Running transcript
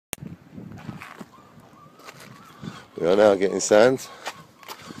We are now getting sand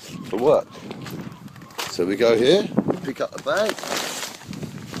for work. So we go here, pick up the bag,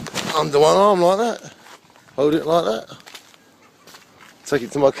 under one arm like that, hold it like that, take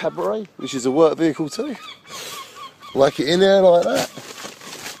it to my cabaret, which is a work vehicle too, whack it in there like that.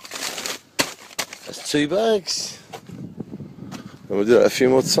 That's 2 bags. And we'll do that a few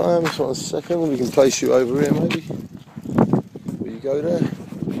more times. 1 second, we can place you over here maybe. Will you go there?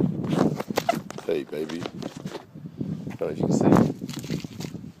 Hey baby. I don't know if you can see.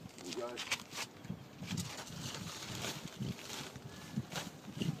 There you go.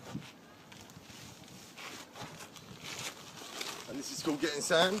 And this is called Getting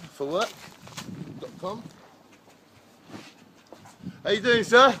Sand for Work.com. How you doing,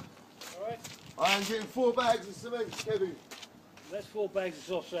 sir? Alright. I am getting 4 bags of cement, Kevin. That's 4 bags of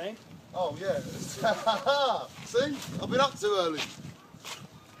soft sand. Oh yeah. See? I've been up too early.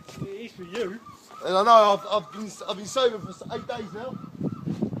 It is for you. And I know I've been sober for 8 days now.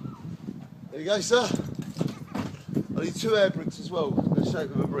 There you go, sir. I need 2 air bricks as well, the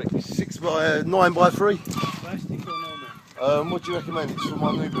shape of a brick. 6 by 9 by 3. Plastic or normal? What do you recommend? It's for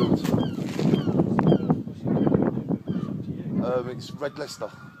my new build. It's red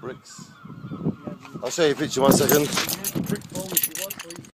Leicester bricks. I'll show you a picture 1 second.